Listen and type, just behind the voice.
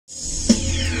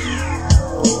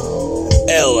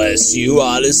LSU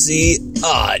Odyssey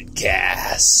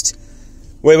Oddcast.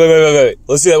 Wait.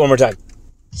 Let's do that one more time.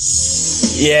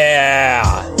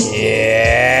 Yeah,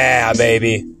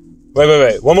 baby.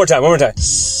 Wait. One more time.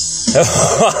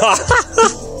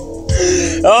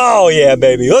 Oh, yeah,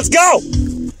 baby. Let's go.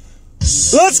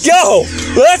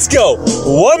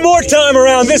 One more time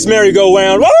around this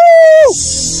merry-go-round. Woo!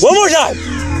 One more time.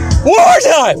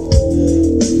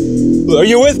 Are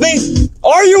you with me?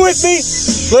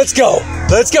 Let's go.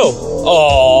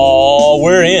 Oh,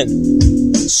 we're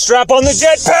in. Strap on the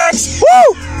jetpacks.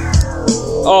 Woo!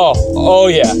 Oh,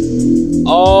 yeah.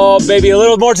 Oh, baby, a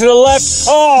little more to the left.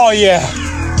 Oh, yeah.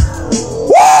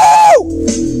 Woo!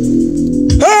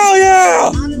 Hell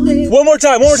yeah! One more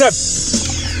time.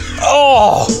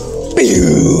 Oh,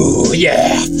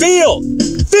 yeah. Feel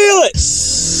it.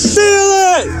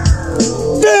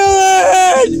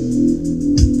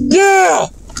 Yeah.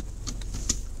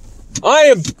 I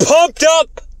am pumped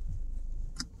up.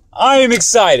 I am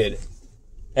excited.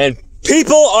 And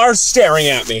people are staring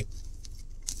at me.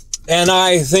 And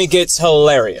I think it's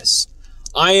hilarious.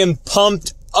 I am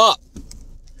pumped up.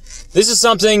 This is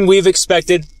something we've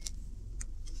expected.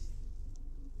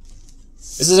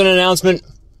 This is an announcement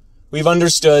we've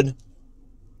understood.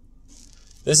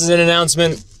 This is an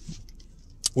announcement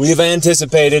we've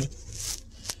anticipated.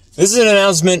 This is an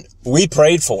announcement we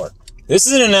prayed for. This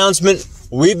is an announcement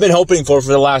we've been hoping for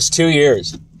the last 2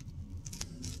 years.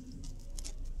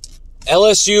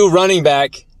 LSU running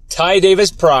back Ty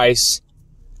Davis-Price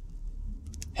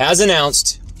has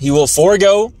announced he will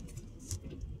forego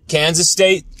Kansas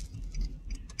State,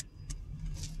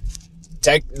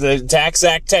 the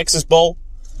TaxAct Texas Bowl.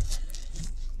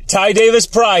 Ty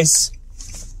Davis-Price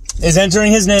is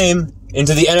entering his name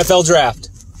into the NFL draft.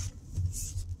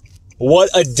 What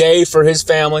a day for his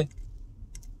family.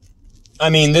 I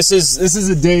mean, this is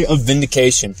a day of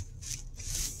vindication.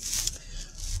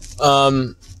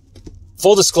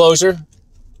 Full disclosure,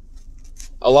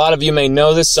 a lot of you may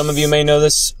know this, some of you may know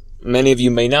this, many of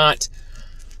you may not.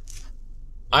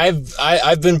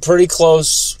 I've been pretty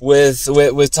close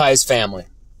with Ty's family.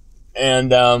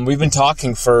 And we've been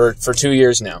talking for 2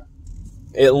 years now.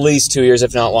 At least 2 years,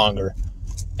 if not longer.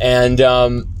 And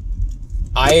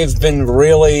I've been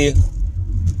really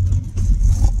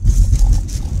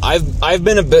I've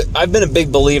been a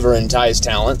big believer in Ty's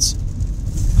talents.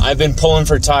 I've been pulling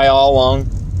for Ty all along.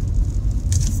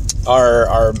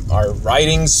 Our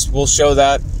writings will show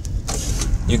that.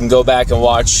 You can go back and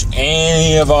watch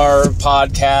any of our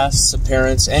podcasts,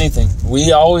 appearance, anything.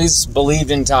 We always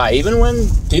believed in Ty, even when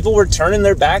people were turning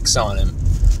their backs on him.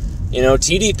 You know,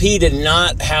 TDP did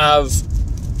not have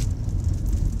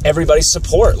everybody's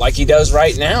support like he does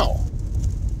right now.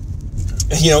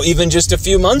 You know, even just a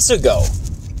few months ago.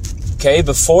 Okay,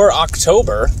 before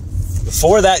October,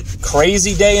 before that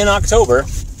crazy day in October,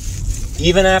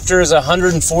 even after his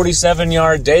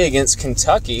 147-yard day against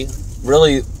Kentucky,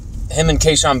 really, him and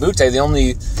Keishawn Butte, the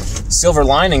only silver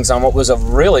linings on what was a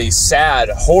really sad,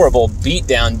 horrible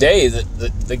beatdown day,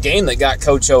 the game that got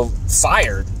Coach O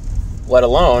fired, let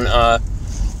alone.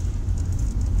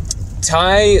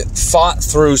 Ty fought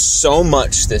through so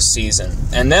much this season,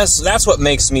 and that's what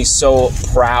makes me so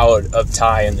proud of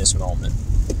Ty in this moment.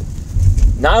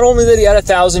 Not only that he had a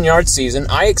 1,000-yard season,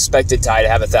 I expected Ty to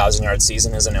have a 1,000-yard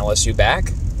season as an LSU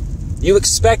back. You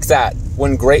expect that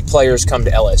when great players come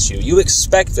to LSU. You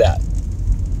expect that.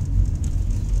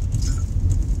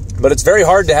 But it's very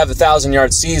hard to have a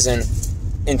 1,000-yard season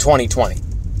in 2020.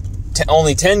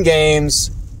 Only 10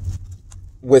 games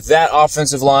with that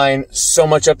offensive line, so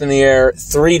much up in the air,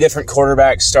 3 different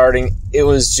quarterbacks starting. It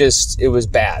was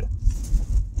bad.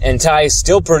 And Ty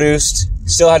still produced,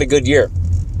 still had a good year.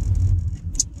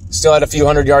 Still had a few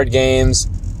 100-yard games.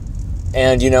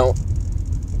 And, you know,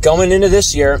 going into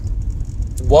this year,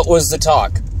 what was the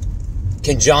talk?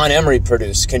 Can John Emery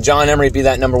produce? Can John Emery be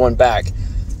that number one back?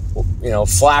 You know,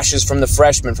 flashes from the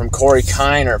freshmen, from Corey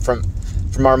Kiner, from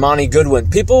Armani Goodwin.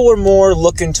 People were more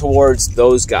looking towards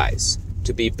those guys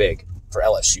to be big for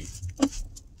LSU.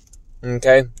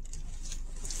 Okay?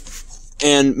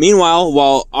 And meanwhile,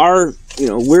 while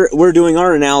we're doing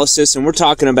our analysis and we're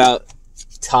talking about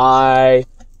Ty,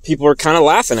 people are kind of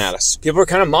laughing at us. People are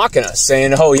kind of mocking us,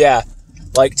 saying, oh, yeah,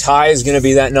 like Ty is going to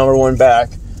be that number one back.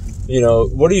 You know,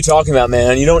 what are you talking about,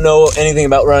 man? You don't know anything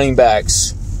about running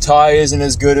backs. Ty isn't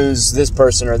as good as this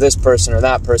person or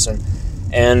that person.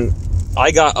 And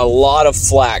I got a lot of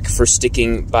flack for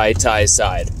sticking by Ty's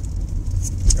side.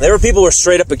 There were people who were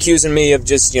straight up accusing me of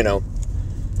just, you know,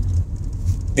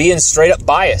 being straight up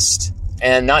biased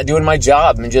and not doing my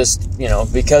job, and just, you know,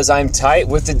 because I'm tight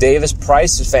with the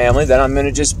Davis-Price family, that I'm going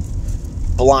to just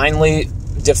blindly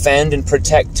defend and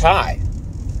protect Ty.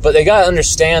 But they got to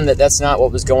understand that that's not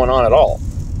what was going on at all.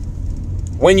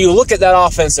 When you look at that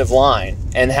offensive line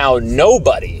and how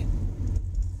nobody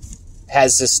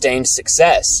has sustained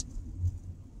success,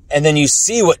 and then you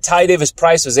see what Ty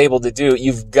Davis-Price was able to do,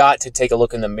 you've got to take a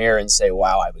look in the mirror and say,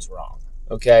 wow, I was wrong.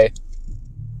 Okay?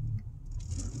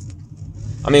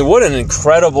 I mean, what an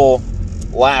incredible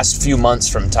last few months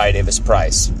from Ty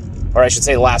Davis-Price. Or I should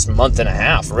say last month and a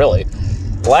half, really.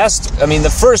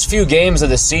 The first few games of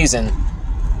the season,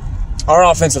 our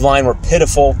offensive line were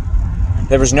pitiful.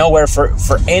 There was nowhere for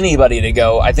anybody to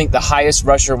go. I think the highest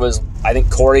rusher was,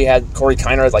 Corey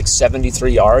Kiner had like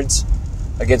 73 yards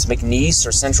against McNeese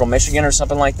or Central Michigan or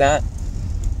something like that.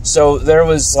 So there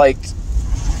was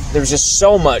just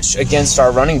so much against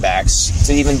our running backs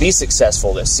to even be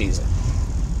successful this season.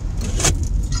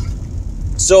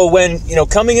 So when,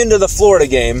 coming into the Florida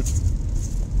game,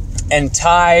 and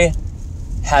Ty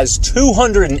has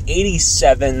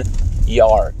 287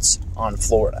 yards on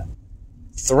Florida,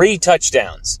 3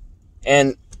 touchdowns,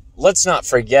 and let's not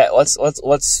forget,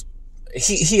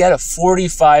 he had a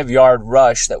 45-yard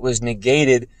rush that was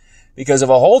negated because of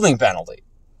a holding penalty.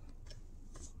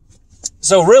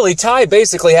 So really, Ty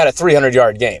basically had a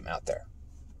 300-yard game out there.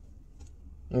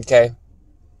 Okay?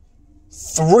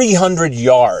 300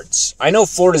 yards. I know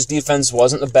Florida's defense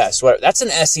wasn't the best. That's an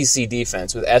SEC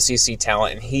defense with SEC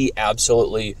talent, and he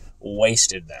absolutely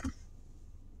wasted them.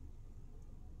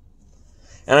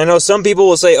 And I know some people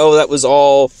will say, oh, that was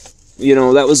all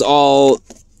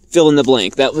fill in the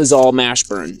blank. That was all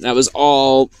Mashburn. That was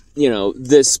all,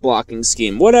 this blocking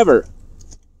scheme. Whatever.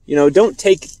 Don't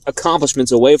take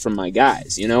accomplishments away from my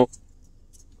guys,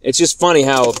 It's just funny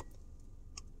how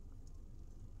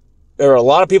there are a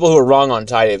lot of people who are wrong on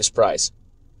Ty Davis-Price.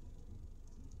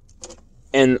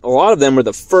 And a lot of them were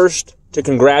the first to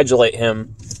congratulate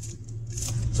him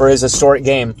for his historic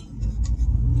game.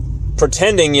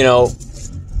 Pretending, oh,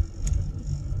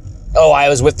 I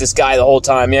was with this guy the whole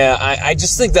time. Yeah, I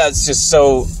just think that's just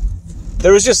so...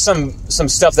 There was just some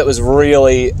stuff that was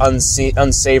really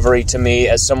unsavory to me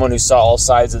as someone who saw all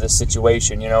sides of this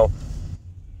situation,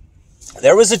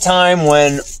 There was a time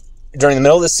when, during the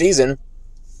middle of the season,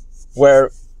 where,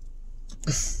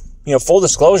 full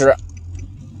disclosure,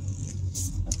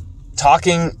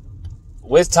 talking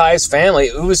with Ty's family,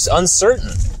 it was uncertain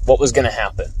what was going to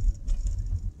happen.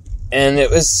 And it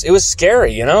was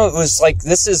scary, It was like,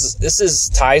 this is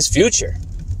Ty's future.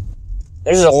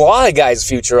 There's a lot of guys'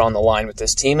 future on the line with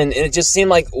this team, and it just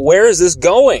seemed like, where is this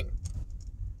going?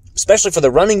 Especially for the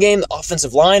running game, the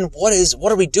offensive line.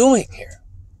 What are we doing here?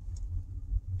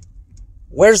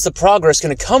 Where's the progress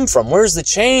going to come from? Where's the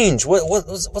change?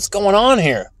 What's going on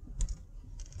here?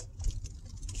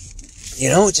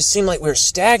 It just seemed like we were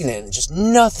stagnant and just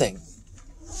nothing.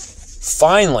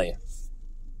 Finally,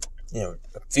 a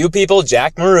few people,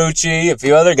 Jack Marucci, a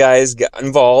few other guys got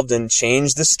involved and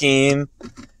changed the scheme,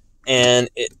 and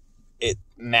it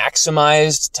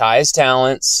maximized Ty's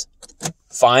talents.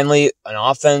 Finally, an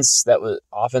offense that was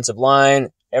offensive line,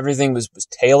 everything was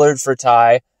tailored for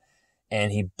Ty,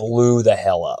 and he blew the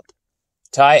hell up.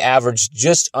 Ty averaged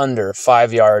just under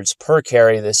 5 yards per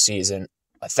carry this season,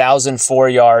 1,004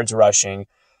 yards rushing,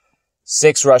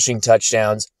 6 rushing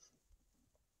touchdowns.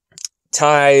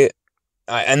 Ty,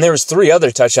 and there was 3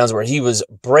 other touchdowns where he was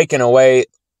breaking away.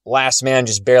 Last man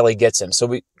just barely gets him.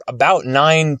 So about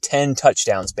 9-10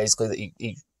 touchdowns basically that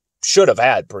he should have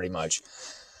had pretty much.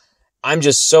 I am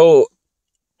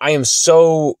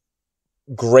so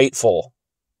grateful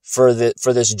for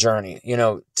this journey,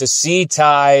 to see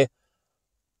Ty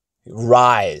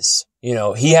rise.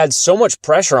 He had so much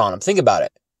pressure on him. Think about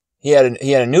it. He had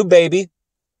a new baby.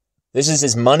 This is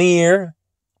his money year.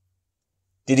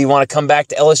 Did he want to come back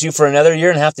to LSU for another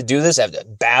year and have to do this? Have to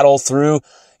battle through?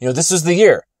 This was the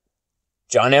year.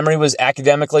 John Emery was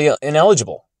academically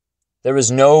ineligible. There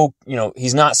was no,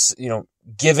 he's not,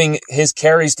 giving his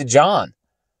carries to John.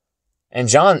 And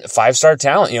John, 5-star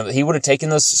talent, he would have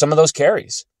taken some of those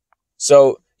carries.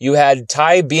 So you had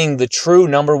Ty being the true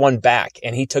number 1 back,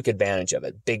 and he took advantage of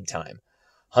it big time.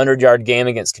 100-yard game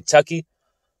against Kentucky,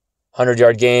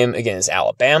 100-yard game against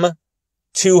Alabama,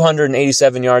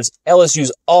 287 yards,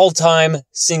 LSU's all-time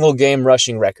single-game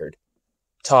rushing record.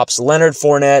 Tops Leonard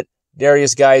Fournette,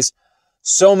 Darius Geis,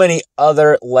 so many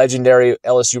other legendary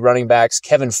LSU running backs,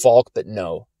 Kevin Falk, but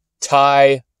no.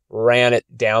 Ty ran it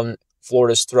down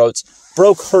Florida's throats,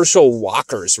 broke Herschel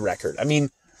Walker's record. I mean,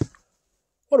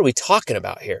 what are we talking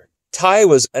about here? Ty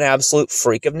was an absolute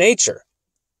freak of nature.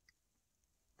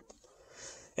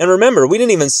 And remember, we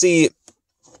didn't even see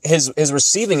his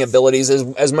receiving abilities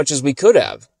as much as we could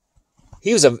have.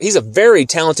 He's a very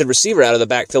talented receiver out of the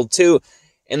backfield too.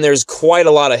 And there's quite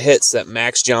a lot of hits that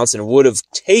Max Johnson would have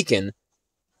taken,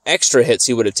 extra hits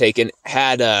he would have taken,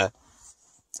 had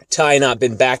Ty not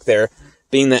been back there,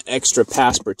 being that extra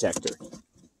pass protector.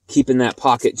 Keeping that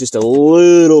pocket just a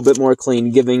little bit more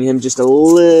clean, giving him just a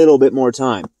little bit more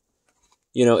time.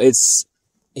 You know,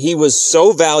 he was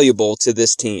so valuable to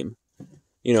this team.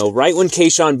 You know, right when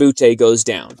Kayshon Boutte goes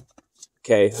down,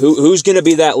 okay, who's going to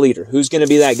be that leader? Who's going to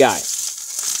be that guy?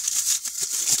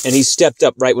 And he stepped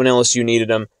up right when LSU needed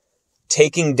him,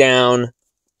 taking down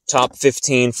top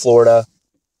 15 Florida,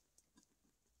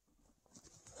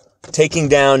 taking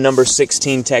down number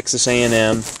 16 Texas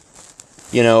A&M.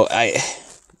 You know,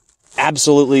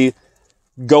 absolutely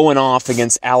going off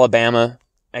against Alabama.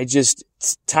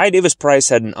 Ty Davis-Price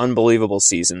had an unbelievable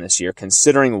season this year,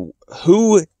 considering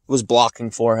who was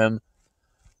blocking for him,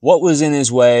 what was in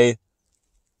his way,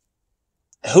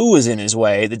 who was in his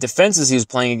way, the defenses he was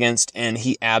playing against, and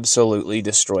he absolutely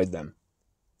destroyed them.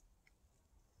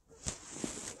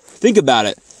 Think about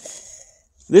it.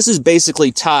 This is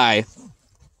basically Ty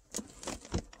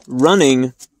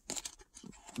running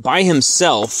by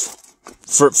himself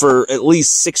for at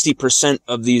least 60%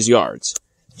 of these yards.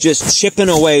 Just chipping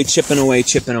away, chipping away,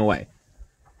 chipping away.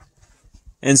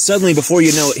 And suddenly, before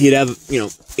you know it, he'd have,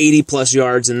 80-plus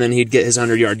yards, and then he'd get his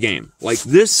 100-yard game. Like,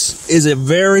 this is a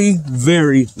very,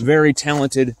 very, very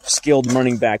talented, skilled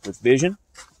running back with vision,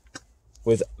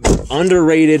 with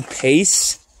underrated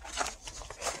pace.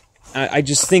 I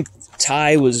just think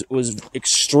Ty was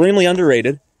extremely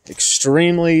underrated,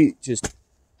 extremely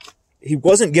he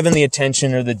wasn't given the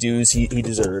attention or the dues he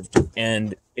deserved.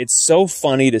 And it's so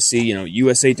funny to see,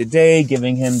 USA Today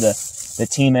giving him the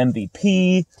team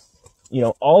MVP,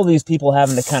 all these people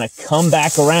having to kind of come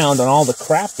back around on all the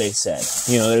crap they said.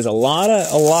 There's a lot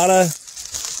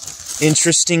of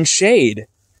interesting shade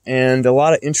and a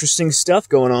lot of interesting stuff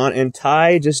going on, and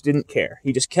Ty just didn't care.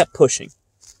 He just kept pushing.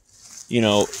 He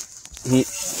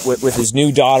with his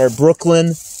new daughter Brooklyn,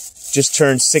 just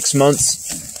turned 6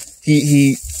 months.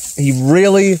 He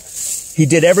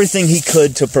did everything he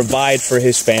could to provide for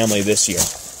his family this year.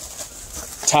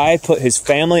 Ty put his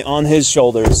family on his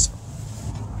shoulders.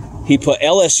 He put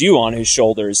LSU on his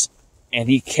shoulders, and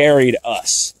he carried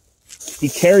us. He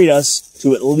carried us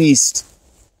to at least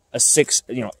a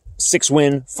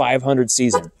 6-win, 500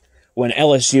 season. When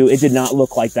LSU, it did not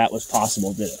look like that was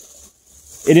possible, did it?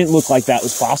 It didn't look like that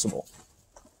was possible.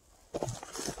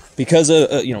 Because of,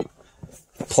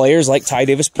 players like Ty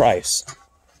Davis-Price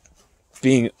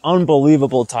being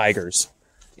unbelievable Tigers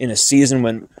in a season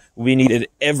when we needed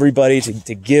everybody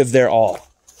to give their all,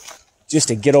 just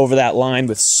to get over that line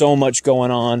with so much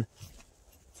going on,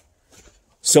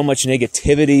 so much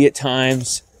negativity at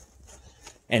times.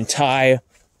 And Ty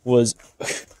was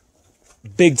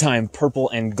big time purple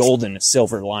and golden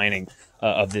silver lining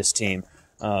of this team.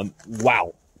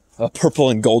 Wow. A purple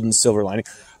and golden silver lining.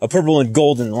 A purple and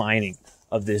golden lining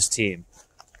of this team.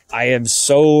 I'm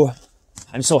so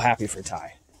happy for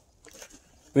Ty.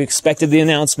 We expected the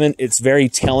announcement. It's very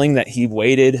telling that he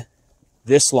waited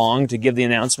this long to give the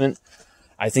announcement.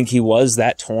 I think he was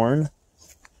that torn.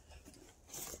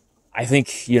 I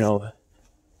think,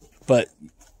 but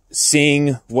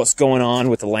seeing what's going on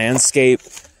with the landscape,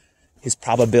 his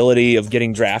probability of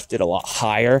getting drafted a lot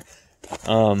higher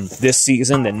this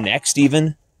season than next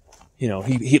even,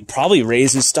 he'd probably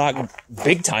raise his stock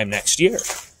big time next year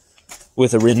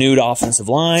with a renewed offensive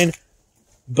line.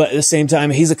 But at the same time,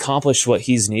 he's accomplished what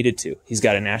he's needed to. He's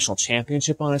got a national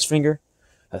championship on his finger,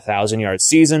 a 1,000-yard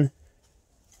season.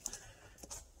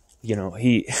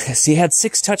 He had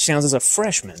 6 touchdowns as a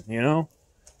freshman,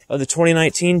 of the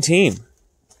 2019 team.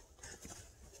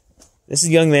 This is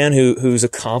a young man who's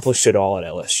accomplished it all at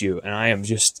LSU, and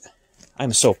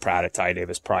I'm so proud of Ty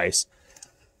Davis-Price.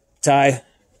 Ty,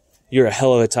 you're a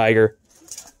hell of a Tiger.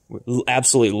 We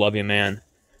absolutely love you, man.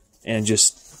 And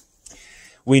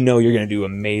we know you're going to do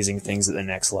amazing things at the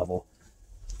next level.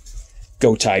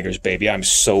 Go Tigers, baby. I'm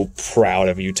so proud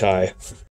of you, Ty.